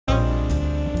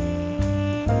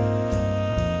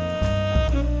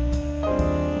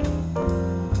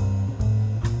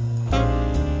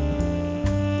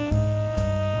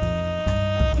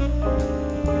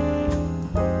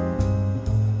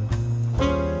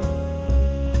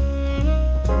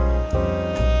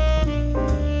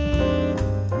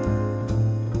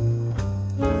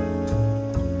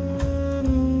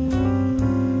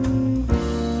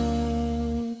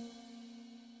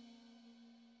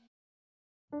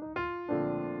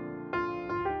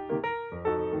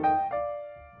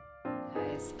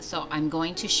guys, so I'm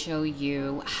going to show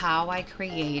you how I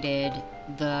created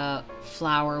the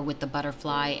flower with the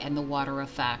butterfly and the water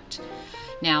effect.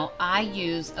 Now I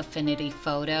use Affinity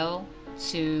Photo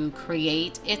to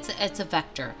create, it's a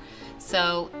vector.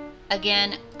 So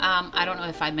again, I don't know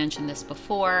if I mentioned this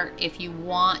before. If you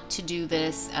want to do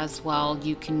this as well,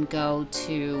 you can go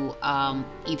to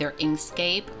either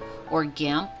Inkscape or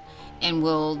GIMP, and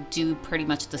we'll do pretty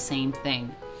much the same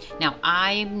thing. Now,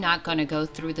 I'm not going to go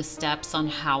through the steps on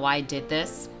how I did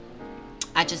this.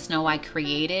 I just know I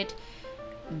created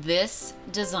this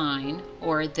design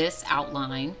or this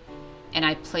outline, and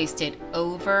I placed it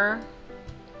over,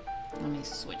 let me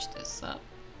switch this up.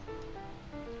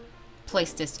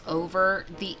 Place this over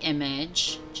the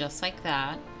image, just like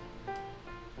that.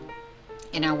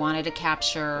 And I wanted to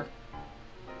capture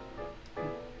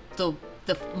the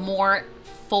more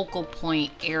focal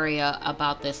point area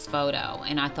about this photo,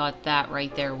 and I thought that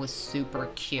right there was super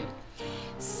cute.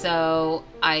 So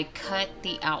I cut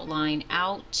the outline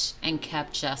out and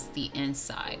kept just the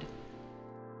inside.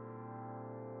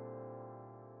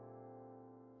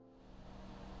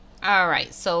 All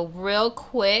right, so real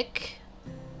quick,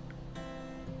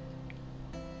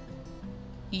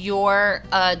 your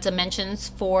dimensions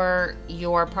for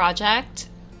your project,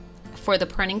 for the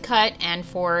printing cut and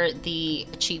for the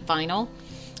cheap vinyl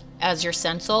as your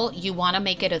stencil, you want to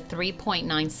make it a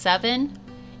 3.97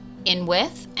 in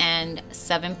width and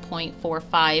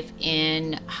 7.45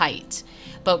 in height.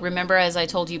 But remember, as I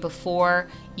told you before,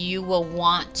 you will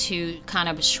want to kind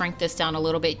of shrink this down a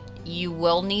little bit. You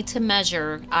will need to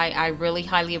measure. I really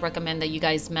highly recommend that you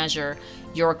guys measure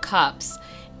your cups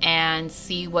and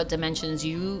see what dimensions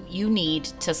you need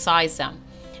to size them,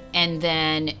 and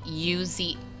then use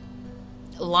the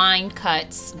line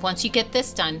cuts. Once you get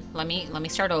this done, let me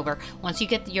start over. Once you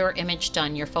get your image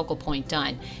done, your focal point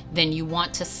done, then you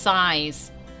want to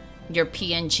size your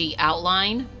PNG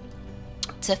outline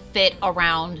to fit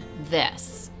around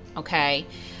this, okay?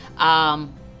 And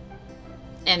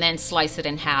then slice it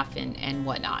in half and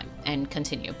whatnot and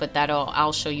continue. But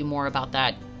I'll show you more about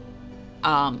that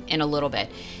in a little bit.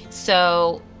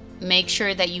 So make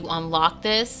sure that you unlock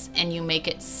this and you make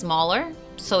it smaller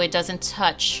so it doesn't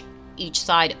touch each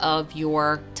side of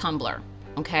your tumbler,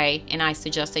 okay? And I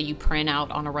suggest that you print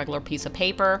out on a regular piece of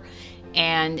paper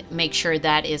and make sure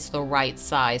that is the right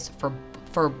size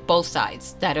for both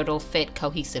sides, that it'll fit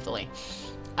cohesively.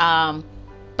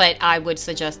 But I would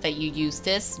suggest that you use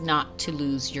this not to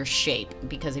lose your shape,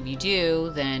 because if you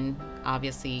do, then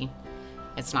obviously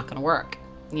it's not gonna work,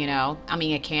 you know? I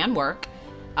mean, it can work,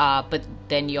 but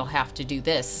then you'll have to do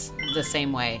this the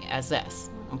same way as this,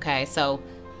 okay? So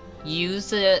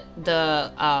use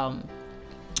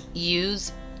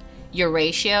use your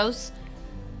ratios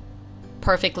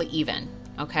perfectly even,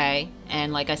 okay?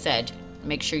 And like I said,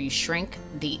 make sure you shrink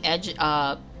the edge,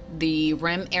 the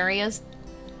rim areas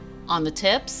on the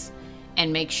tips,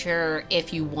 and make sure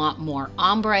if you want more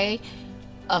ombre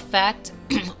effect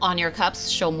on your cups,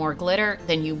 show more glitter,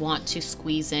 then you want to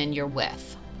squeeze in your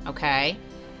width, okay?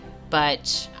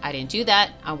 But I didn't do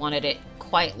that. I wanted it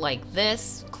quite like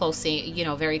this, close, you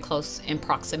know, very close in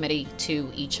proximity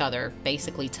to each other,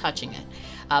 basically touching it.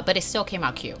 But it still came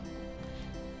out cute.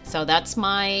 So that's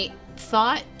my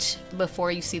thought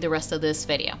before you see the rest of this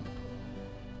video.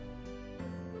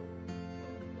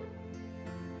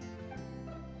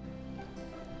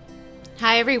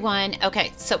 Hi everyone.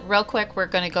 Okay, so real quick, we're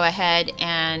going to go ahead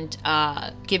and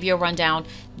give you a rundown.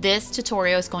 This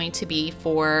tutorial is going to be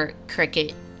for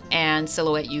Cricut and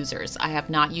Silhouette users. I have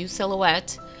not used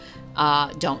Silhouette.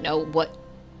 Don't know what,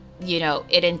 you know,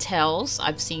 it entails.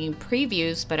 I've seen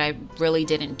previews, but I really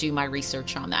didn't do my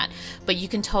research on that. But you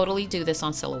can totally do this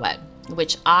on Silhouette,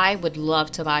 which I would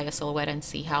love to buy a Silhouette and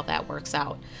see how that works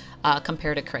out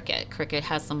compared to Cricut. Cricut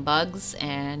has some bugs,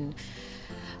 and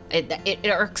it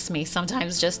irks me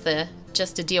sometimes just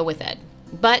to deal with it.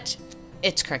 But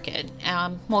it's Cricut.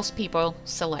 Most people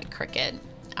select Cricut.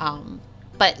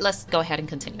 But let's go ahead and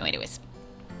continue anyways.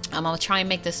 I'm going to try and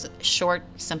make this short,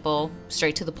 simple,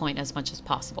 straight to the point as much as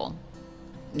possible.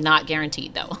 Not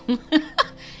guaranteed though.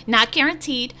 Not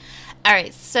guaranteed. All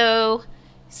right, so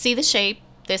see the shape.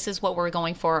 This is what we're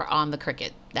going for on the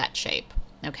Cricut, that shape,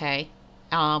 okay?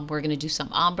 We're going to do some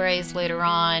ombres later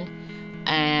on,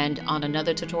 and on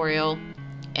another tutorial,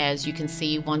 as you can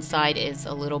see, one side is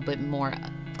a little bit more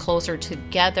closer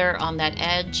together on that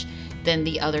edge than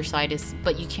the other side is,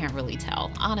 but you can't really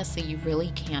tell. Honestly, you really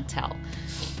can't tell.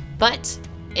 But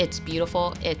it's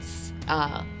beautiful. It's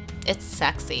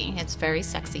sexy. It's very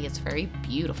sexy. It's very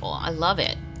beautiful. I love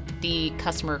it. The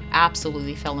customer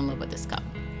absolutely fell in love with this cup.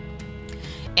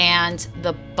 And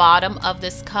the bottom of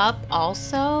this cup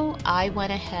also, I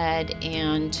went ahead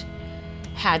and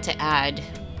had to add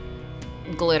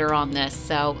glitter on this.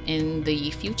 So in the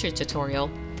future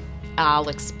tutorial, I'll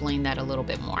explain that a little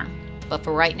bit more. But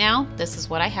for right now, this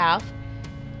is what I have.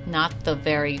 Not the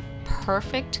very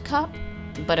perfect cup,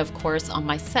 but of course on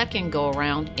my second go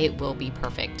around, it will be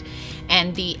perfect.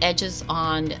 And the edges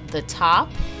on the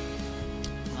top,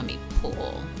 let me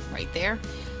pull right there.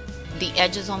 The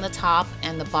edges on the top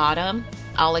and the bottom,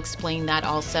 I'll explain that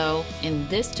also in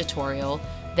this tutorial,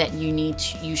 that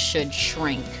you should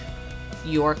shrink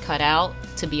your cutout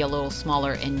to be a little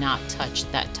smaller and not touch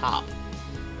that top.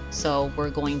 So we're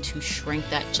going to shrink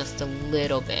that just a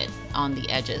little bit on the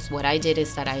edges. What I did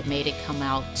is that I made it come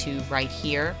out to right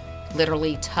here,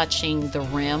 literally touching the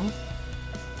rim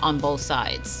on both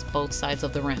sides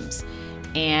of the rims.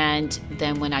 And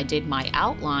then when I did my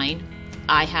outline,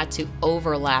 I had to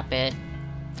overlap it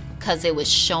because it was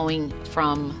showing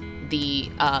from the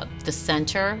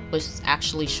center was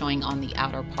actually showing on the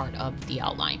outer part of the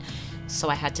outline. So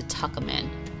I had to tuck them in.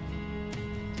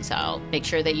 So make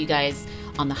sure that you guys,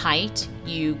 on the height,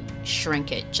 you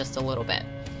shrink it just a little bit.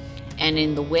 And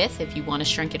in the width, if you want to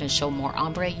shrink it and show more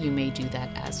ombre, you may do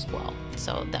that as well.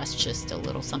 So that's just a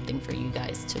little something for you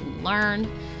guys to learn,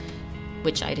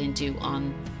 which I didn't do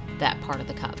on that part of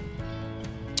the cup.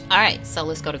 All right, so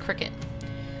let's go to Cricut.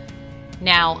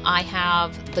 Now I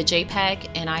have the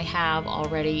JPEG and I have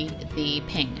already the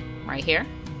ping right here.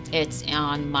 It's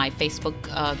on my Facebook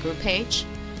group page.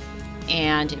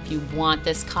 And if you want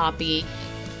this copy,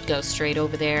 go straight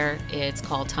over there. It's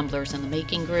called Tumblers in the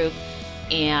Making group,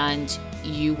 and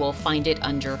you will find it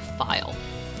under File.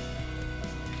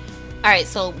 All right,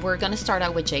 so we're going to start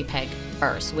out with JPEG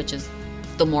first, which is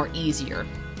the more easier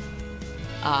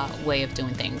way of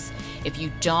doing things. If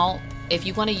you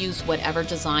want to use whatever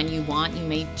design you want, you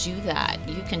may do that.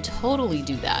 You can totally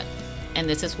do that, and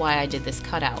this is why I did this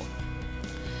cutout.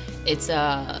 It's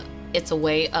a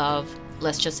way of,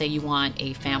 let's just say you want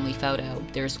a family photo.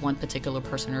 There's one particular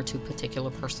person or two particular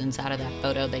persons out of that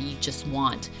photo that you just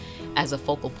want as a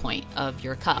focal point of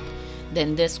your cup.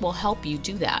 Then this will help you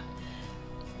do that.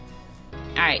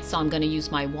 All right, so I'm going to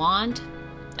use my wand.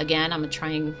 Again, I'm going to try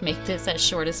and make this as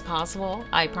short as possible,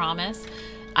 I promise.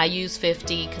 I use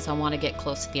 50 because I want to get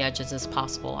close to the edges as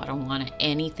possible. I don't want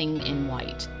anything in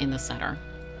white in the center.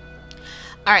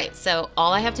 All right, so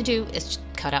all I have to do is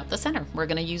cut out the center. We're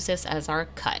going to use this as our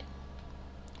cut.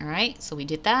 All right, so we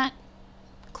did that.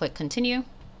 Click continue.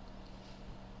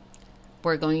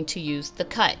 We're going to use the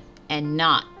cut and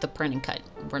not the printing cut.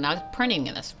 We're not printing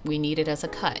this. We need it as a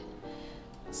cut.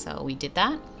 So we did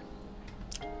that.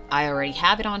 I already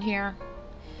have it on here.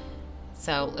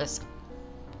 So let's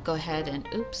go ahead and,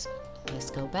 oops,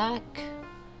 let's go back.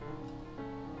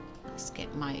 Let's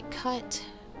get my cut,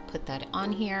 put that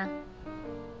on here.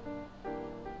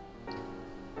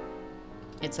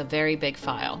 It's a very big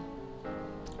file.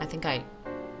 I think I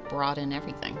brought in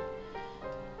everything,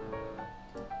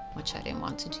 which I didn't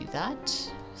want to do that.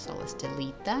 So let's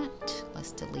delete that.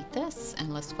 Let's delete this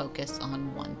and let's focus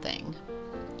on one thing,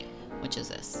 which is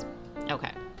this.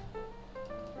 Okay.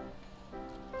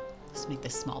 Let's make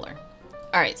this smaller.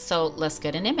 All right, so let's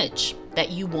get an image that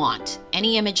you want,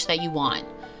 any image that you want.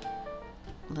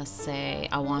 Let's say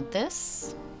I want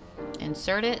this,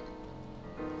 insert it.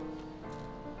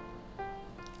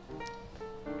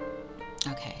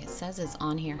 Okay, it says it's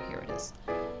on here. Here it is.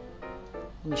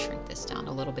 Let me shrink this down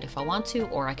a little bit if I want to,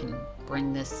 or I can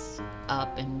bring this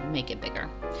up and make it bigger.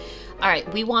 All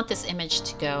right, we want this image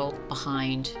to go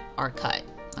behind our cut.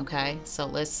 Okay, so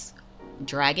let's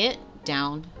drag it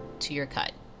down to your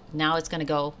cut. Now it's going to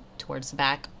go towards the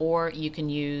back, or you can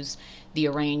use the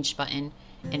arrange button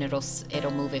and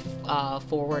it'll move it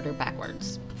forward or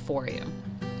backwards for you.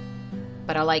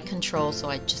 But I like control, so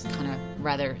I just kind of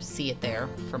rather see it there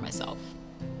for myself.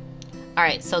 All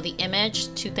right, so the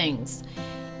image, two things.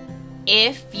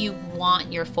 If you want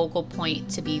your focal point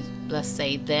to be, let's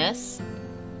say this,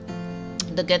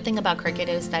 the good thing about Cricut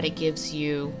is that it gives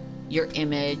you your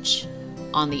image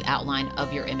on the outline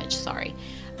of your image, sorry.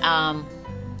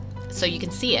 So you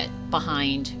can see it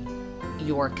behind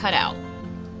your cutout.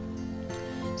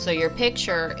 So your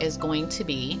picture is going to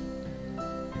be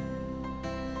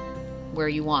where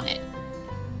you want it.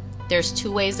 There's two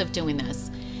ways of doing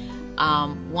this.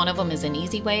 One of them is an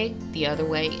easy way. The other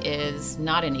way is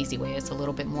not an easy way. It's a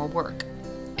little bit more work.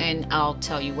 And I'll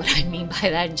tell you what I mean by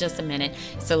that in just a minute.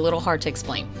 It's a little hard to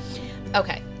explain.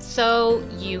 Okay, so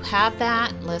you have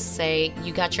that. Let's say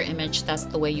you got your image. That's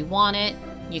the way you want it.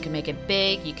 You can make it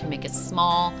big. You can make it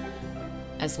small,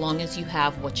 as long as you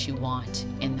have what you want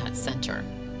in that center.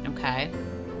 Okay.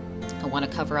 I want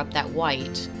to cover up that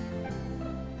white.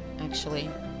 Actually,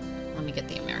 let me get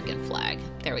the American flag.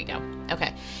 There we go.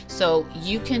 Okay, so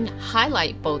you can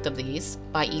highlight both of these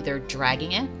by either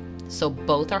dragging it, so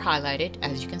both are highlighted,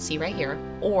 as you can see right here,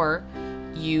 or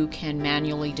you can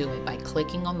manually do it by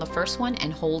clicking on the first one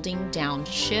and holding down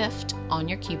Shift on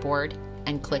your keyboard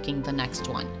and clicking the next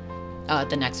one,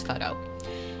 the next photo,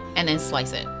 and then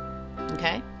slice it.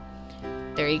 Okay,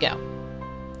 there you go.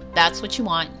 That's what you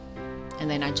want. And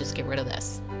then I just get rid of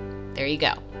this. There you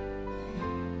go.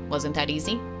 Wasn't that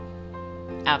easy?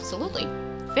 Absolutely.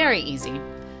 Very easy.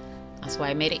 That's why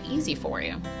I made it easy for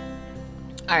you.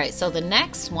 All right, so the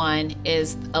next one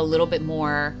is a little bit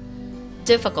more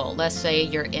difficult. Let's say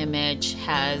your image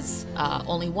has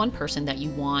only one person that you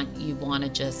want to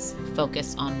just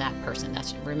focus on that person.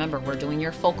 Remember, we're doing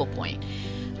your focal point.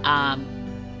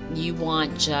 You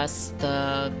want just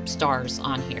the stars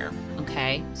on here,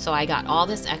 okay? So I got all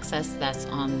this excess that's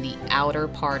on the outer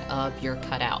part of your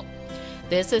cutout.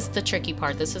 This is the tricky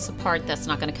part. This is the part that's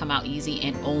not going to come out easy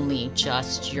and only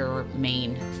just your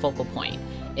main focal point.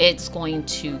 It's going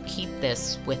to keep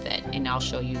this with it, and I'll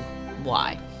show you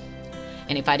why.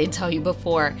 And if I didn't tell you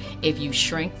before, if you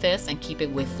shrink this and keep it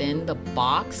within the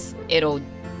box, it'll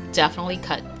definitely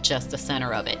cut just the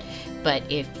center of it. But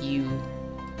if you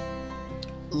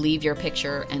leave your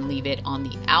picture and leave it on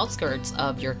the outskirts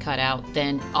of your cutout,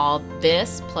 then all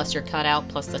this plus your cutout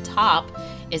plus the top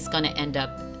is going to end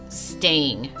up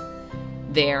staying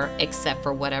there, except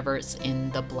for whatever's in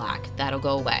the black. That'll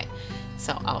go away.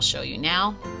 So I'll show you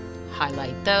now.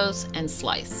 Highlight those and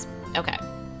slice. Okay,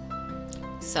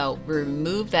 so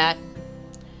remove that.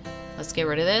 Let's get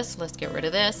rid of this. Let's get rid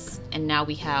of this. And now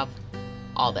we have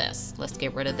all this. Let's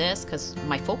get rid of this because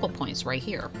my focal point's right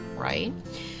here, right?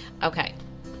 Okay.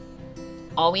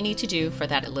 All we need to do for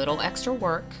that little extra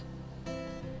work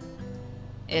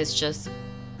is just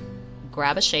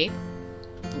grab a shape,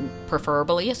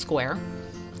 preferably a square,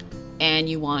 and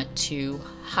you want to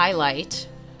highlight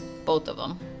both of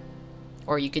them,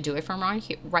 or you could do it from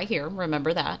right here,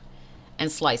 remember that, and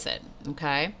slice it,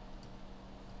 okay?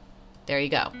 There you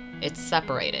go. It's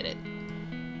separated it.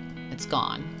 It's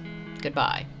gone.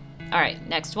 Goodbye. All right,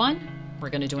 next one, we're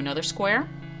going to do another square.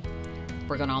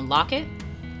 We're going to unlock it,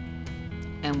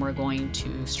 and we're going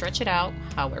to stretch it out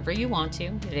however you want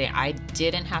to. I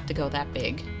didn't have to go that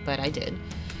big, but I did.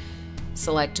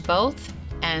 Select both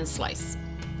and slice,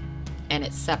 and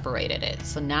it separated it.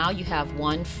 So now you have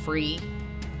one free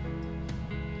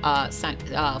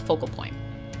focal point,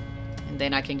 and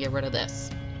then I can get rid of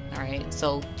this. All right,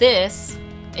 so this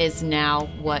is now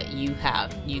what you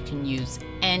have. You can use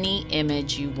any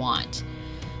image you want.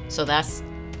 So that's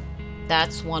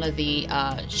one of the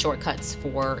shortcuts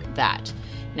for that.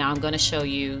 Now I'm going to show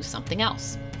you something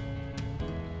else.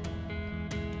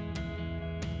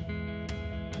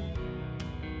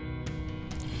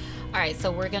 All right,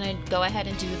 so we're going to go ahead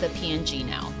and do the PNG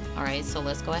now. All right, so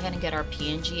let's go ahead and get our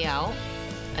PNG out.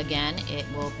 Again, it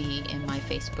will be in my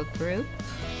Facebook group.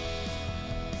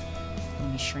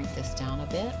 Let me shrink this down a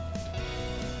bit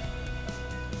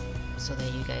so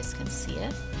that you guys can see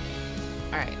it.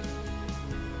 All right.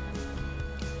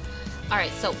 All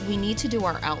right, so we need to do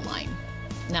our outline.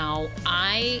 Now,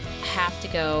 I have to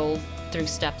go through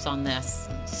steps on this,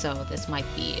 so this might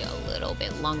be a little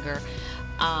bit longer.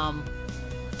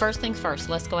 First things first,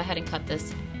 let's go ahead and cut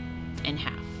this in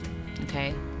half,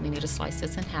 okay? We need to slice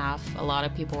this in half. A lot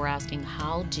of people were asking,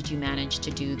 how did you manage to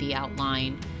do the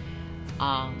outline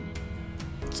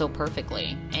so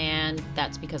perfectly? And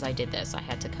that's because I did this. I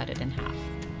had to cut it in half.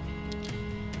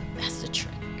 That's the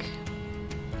trick.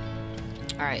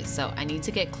 All right, so I need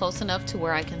to get close enough to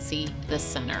where I can see the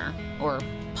center, or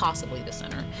possibly the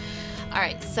center. All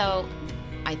right, so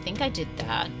I think I did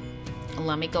that.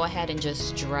 Let me go ahead and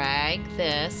just drag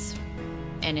this,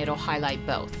 and it'll highlight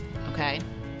both, okay?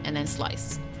 And then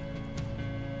slice.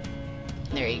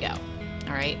 There you go.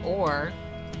 All right, or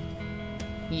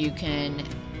you can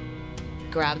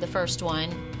grab the first one,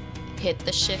 hit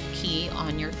the shift key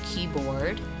on your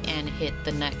keyboard, and hit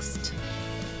the next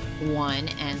one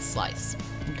and slice,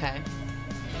 okay?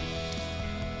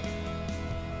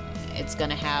 It's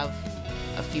gonna have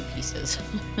a few pieces.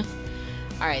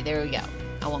 All right, there we go.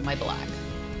 I want my black.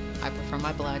 I prefer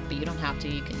my black, but you don't have to.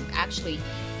 You can actually,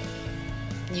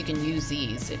 you can use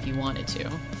these if you wanted to,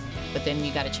 but then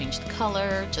you got to change the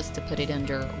color just to put it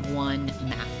under one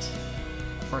mat,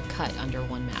 or cut under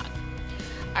one mat.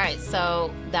 All right,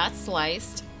 so that's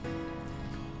sliced.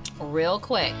 Real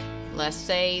quick, let's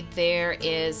say there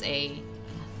is a,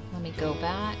 let me go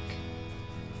back.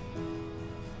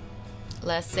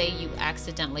 Let's say you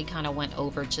accidentally kind of went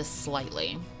over just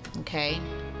slightly, okay?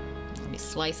 Let me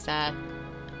slice that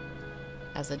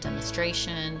as a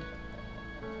demonstration.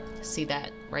 See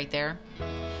that right there?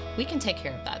 We can take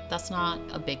care of that. That's not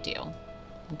a big deal.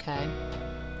 Okay.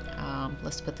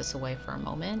 Let's put this away for a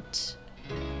moment.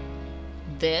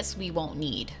 This we won't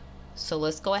need. So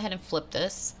let's go ahead and flip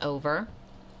this over.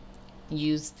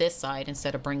 Use this side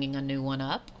instead of bringing a new one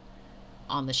up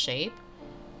on the shape,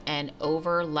 and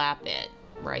overlap it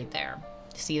right there.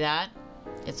 See that?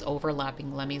 It's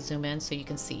overlapping. Let me zoom in so you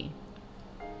can see.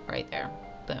 Right there.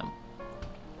 Boom.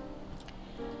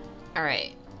 All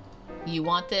right. You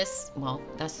want this, well,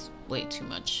 that's way too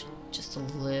much. Just a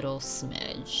little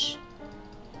smidge.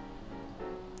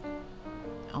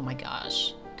 Oh my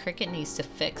gosh. Cricut needs to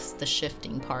fix the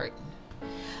shifting part.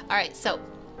 All right, so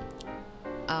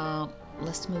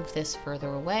let's move this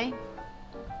further away.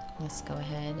 Let's go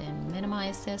ahead and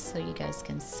minimize this so you guys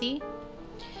can see.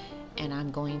 And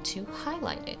I'm going to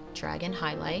highlight it. Drag and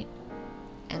highlight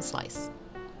and slice.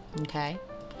 Okay.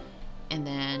 And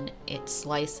then it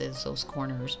slices those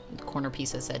corner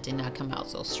pieces that did not come out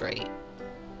so straight.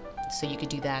 So you could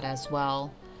do that as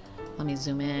well. Let me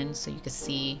zoom in so you can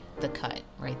see the cut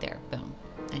right there. Boom.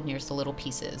 And here's the little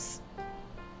pieces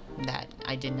that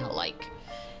I did not like.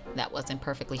 That wasn't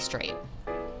perfectly straight.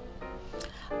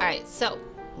 All right, so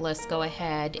let's go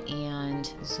ahead and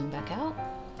zoom back out,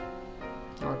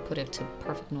 or put it to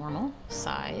perfect normal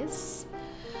size.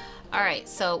 All right,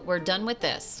 so we're done with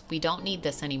this. We don't need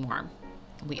this anymore.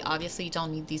 We obviously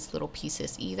don't need these little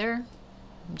pieces either.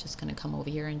 I'm just gonna come over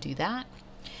here and do that.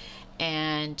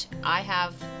 And I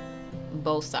have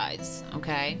both sides,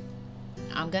 okay?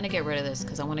 I'm gonna get rid of this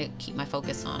because I wanna keep my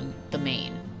focus on the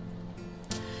main.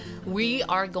 We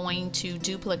are going to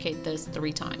duplicate this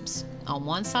 3 times on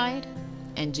one side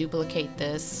and duplicate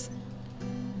this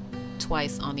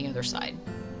twice on the other side,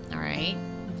 all right?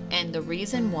 And the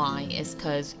reason why is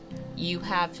because you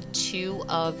have 2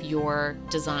 of your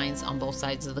designs on both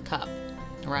sides of the cup,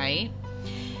 right?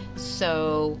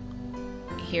 So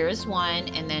here's one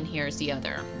and then here's the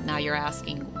other. Now you're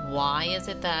asking, why is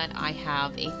it that I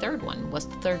have a third one? What's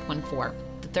the third one for?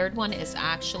 The third one is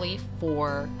actually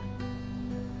for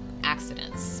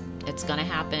accidents. It's gonna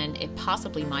happen. It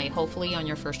possibly might. Hopefully on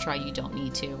your first try you don't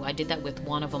need to. I did that with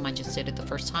one of them. I just did it the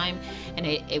first time and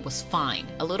it was fine.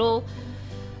 A little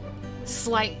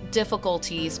slight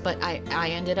difficulties, but I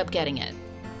ended up getting it.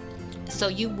 So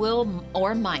you will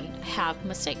or might have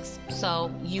mistakes.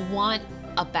 So you want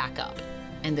a backup,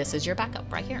 and this is your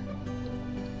backup right here.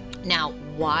 Now,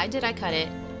 why did I cut it?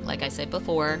 Like I said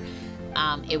before,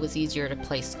 it was easier to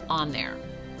place on there.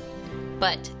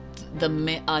 But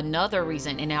another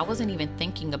reason, and I wasn't even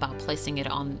thinking about placing it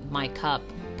on my cup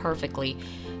perfectly,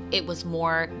 it was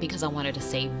more because I wanted to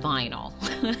save vinyl.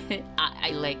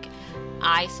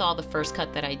 I saw the first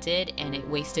cut that I did and it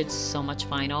wasted so much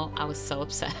vinyl. I was so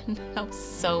upset. I was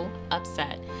so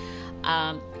upset.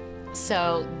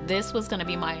 So this was gonna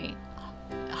be my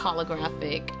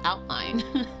holographic outline.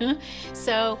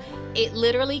 So it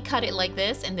literally cut it like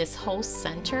this, and this whole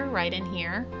center right in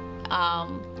here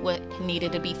what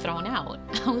needed to be thrown out.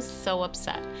 I was so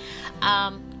upset.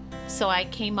 So I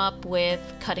came up with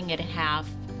cutting it in half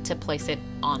to place it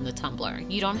on the tumbler.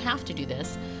 You don't have to do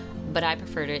this, but I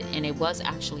preferred it, and it was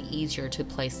actually easier to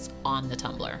place on the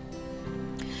tumbler.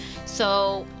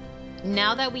 So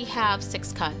now that we have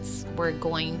 6 cuts, we're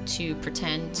going to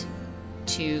pretend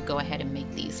to go ahead and make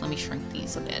these. Let me shrink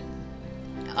these a bit.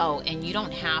 Oh, and you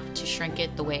don't have to shrink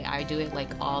it the way I do it, like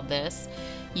all this.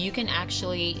 You can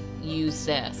actually use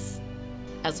this.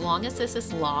 As long as this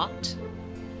is locked,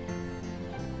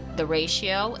 the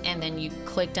ratio, and then you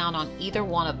click down on either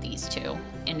one of these 2,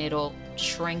 and it'll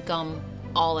shrink them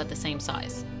all at the same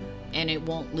size, and it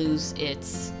won't lose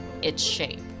its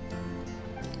shape.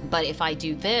 But if I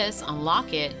do this,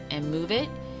 unlock it and move it,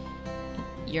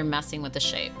 you're messing with the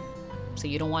shape. So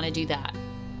you don't want to do that,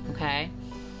 okay?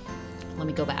 Let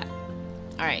me go back.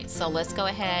 All right, so let's go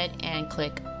ahead and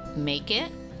click Make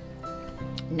It.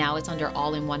 Now it's under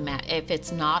all-in-one matte. If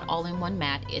it's not all-in-one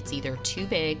matte, it's either too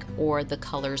big or the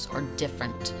colors are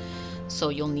different. So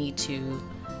you'll need to,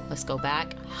 let's go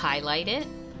back, highlight it,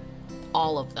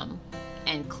 all of them,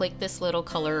 and click this little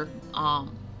color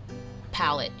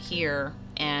palette here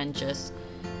and just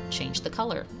change the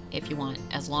color if you want,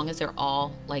 as long as they're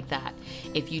all like that.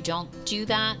 If you don't do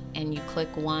that and you click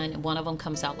one of them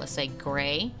comes out, let's say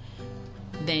gray,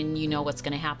 then you know what's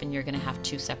going to happen. You're going to have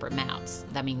 2 separate mats.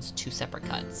 That means 2 separate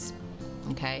cuts.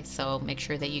 Okay, so make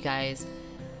sure that you guys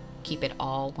keep it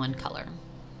all one color.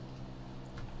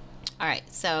 All right,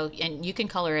 so, and you can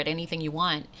color it anything you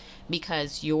want,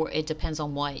 because it depends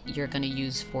on what you're going to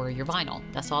use for your vinyl.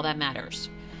 That's all that matters.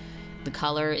 The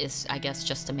color is, I guess,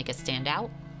 just to make it stand out.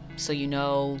 So you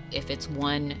know if it's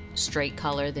one straight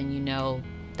color, then you know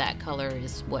that color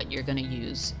is what you're going to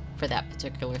use for that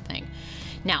particular thing.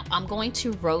 Now I'm going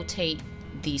to rotate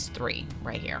these three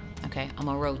right here. Okay, I'm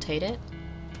gonna rotate it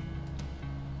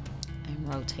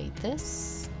and rotate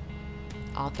this,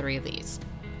 all three of these,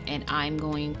 and I'm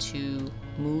going to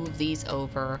move these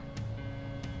over.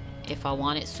 If I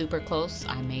want it super close,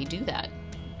 I may do that.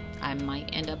 I might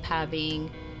end up having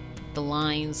the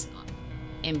lines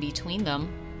in between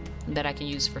them that I can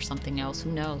use for something else,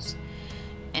 who knows.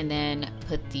 And then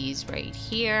put these right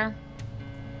here.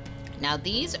 Now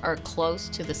these are close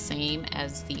to the same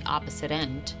as the opposite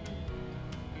end,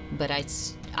 but I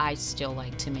still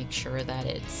like to make sure that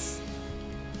it's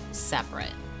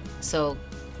separate. So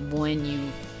when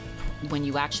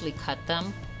you actually cut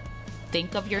them,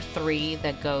 think of your three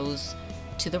that goes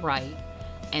to the right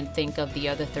and think of the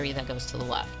other three that goes to the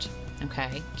left.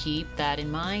 Okay, keep that in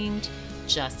mind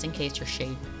just in case your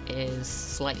shape is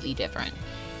slightly different,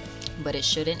 but it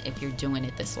shouldn't if you're doing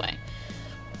it this way.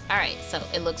 All right, so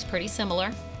it looks pretty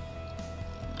similar.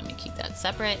 Let me keep that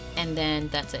separate, and then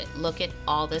that's it. Look at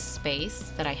all this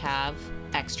space that I have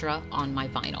extra on my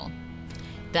vinyl.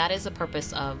 That is the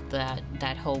purpose of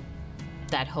that whole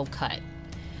cut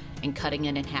and cutting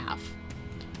it in half.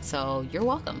 So you're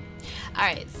welcome. All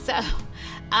right, so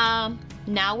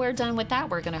now we're done with that.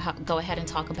 We're gonna go ahead and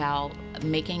talk about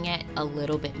making it a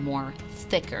little bit more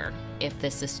thicker if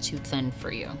this is too thin for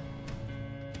you.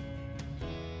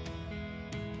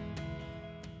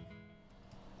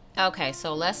 Okay,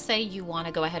 so let's say you want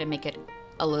to go ahead and make it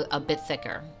a bit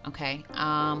thicker. Okay,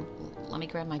 let me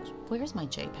grab where's my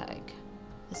JPEG?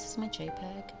 This is my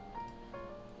JPEG.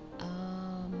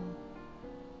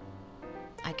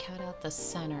 I cut out the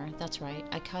center. That's right,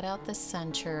 I cut out the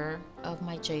center of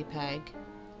my JPEG.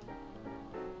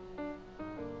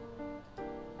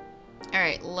 All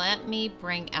right, let me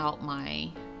bring out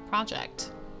my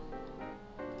project.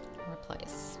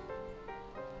 Replace.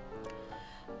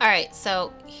 All right,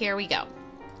 so here we go.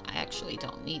 I actually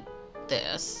don't need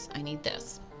this. I need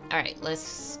this. All right,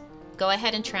 let's go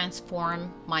ahead and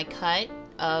transform my cut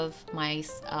of my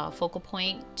focal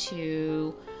point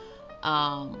to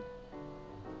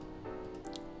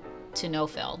no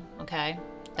fill. Okay,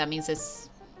 that means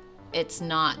it's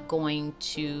not going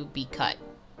to be cut.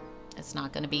 It's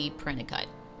not going to be printed cut.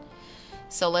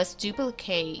 So let's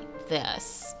duplicate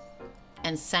this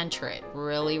and center it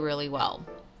really, really well.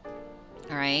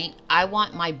 All right, I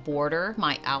want my border,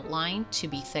 my outline, to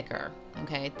be thicker.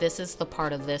 Okay, this is the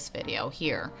part of this video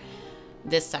here,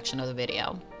 this section of the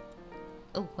video.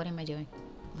 Oh, what am I doing?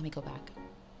 Let me go back.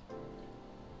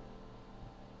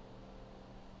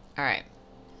 All right,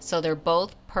 so they're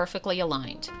both perfectly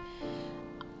aligned.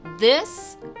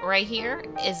 This right here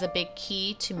is a big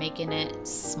key to making it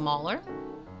smaller.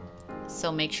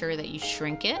 So make sure that you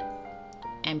shrink it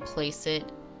and place it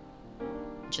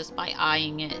just by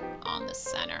eyeing it on the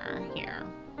center here,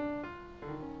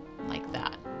 like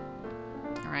that.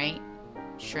 All right,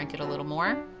 shrink it a little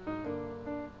more,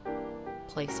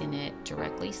 placing it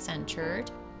directly centered,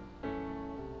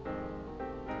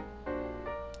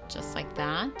 just like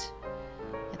that.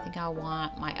 I think I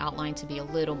want my outline to be a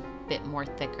little bit more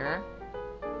thicker.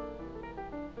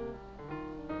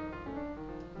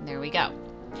 There we go.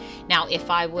 Now, if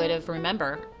I would have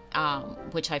remembered,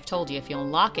 which I've told you, if you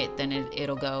unlock it, then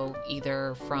it'll go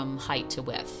either from height to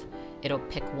width. It'll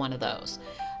pick one of those.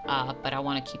 But I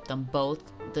want to keep them both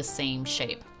the same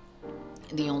shape.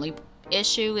 The only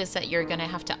issue is that you're going to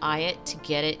have to eye it to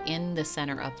get it in the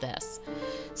center of this.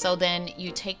 So then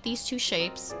you take these two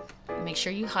shapes, make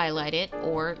sure you highlight it,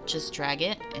 or just drag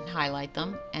it and highlight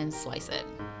them and slice it.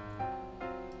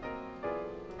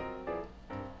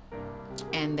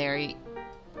 And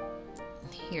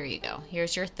here you go.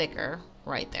 Here's your thicker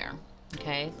right there.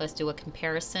 Okay, let's do a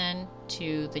comparison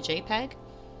to the JPEG.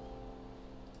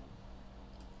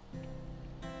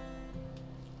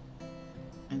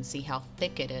 And see how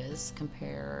thick it is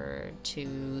compared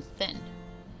to thin.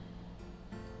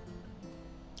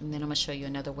 And then I'm going to show you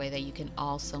another way that you can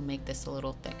also make this a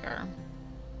little thicker.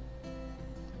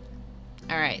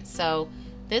 All right, so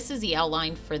this is the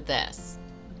outline for this.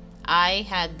 I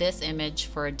had this image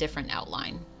for a different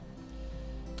outline,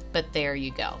 but there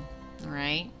you go. All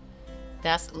right,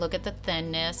 look at the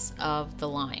thinness of the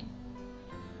line.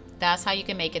 That's how you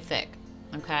can make it thick.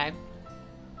 Okay.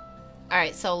 All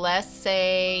right, so let's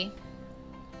say,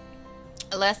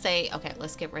 okay,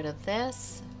 let's get rid of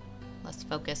this. Let's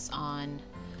focus on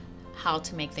how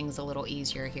to make things a little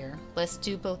easier here. Let's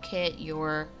duplicate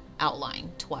your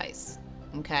outline twice,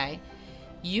 okay?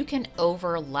 You can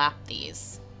overlap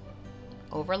these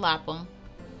overlap them.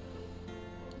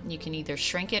 You can either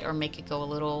shrink it or make it go a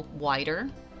little wider.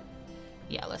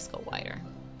 Yeah, let's go wider.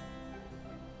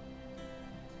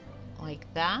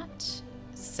 Like that.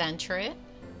 Center it.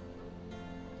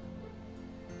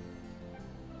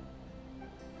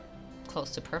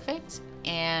 Close to perfect.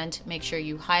 And make sure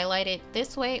you highlight it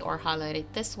this way or highlight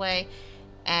it this way,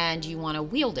 and you want to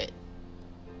wield it.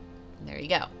 There you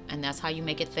go. And that's how you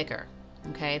make it thicker.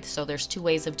 Okay, so there's two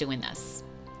ways of doing this.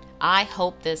 I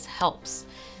hope this helps.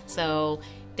 So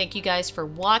thank you guys for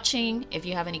watching. If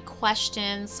you have any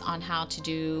questions on how to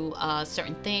do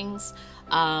certain things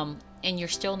and you're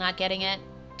still not getting it,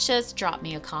 just drop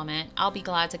me a comment. I'll be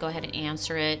glad to go ahead and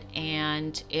answer it.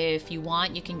 And if you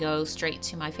want, you can go straight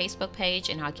to my Facebook page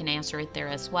and I can answer it there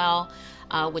as well,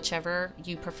 whichever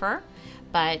you prefer.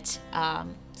 But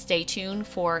stay tuned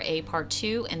for a part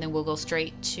 2, and then we'll go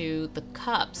straight to the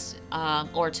cups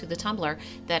or to the tumbler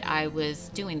that I was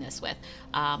doing this with.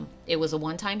 It was a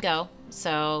one-time go,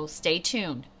 so stay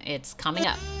tuned. It's coming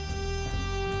up.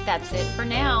 That's it for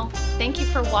now. Thank you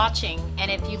for watching,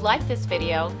 and if you like this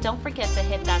video, don't forget to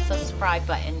hit that subscribe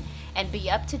button and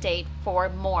be up to date for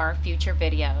more future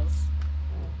videos.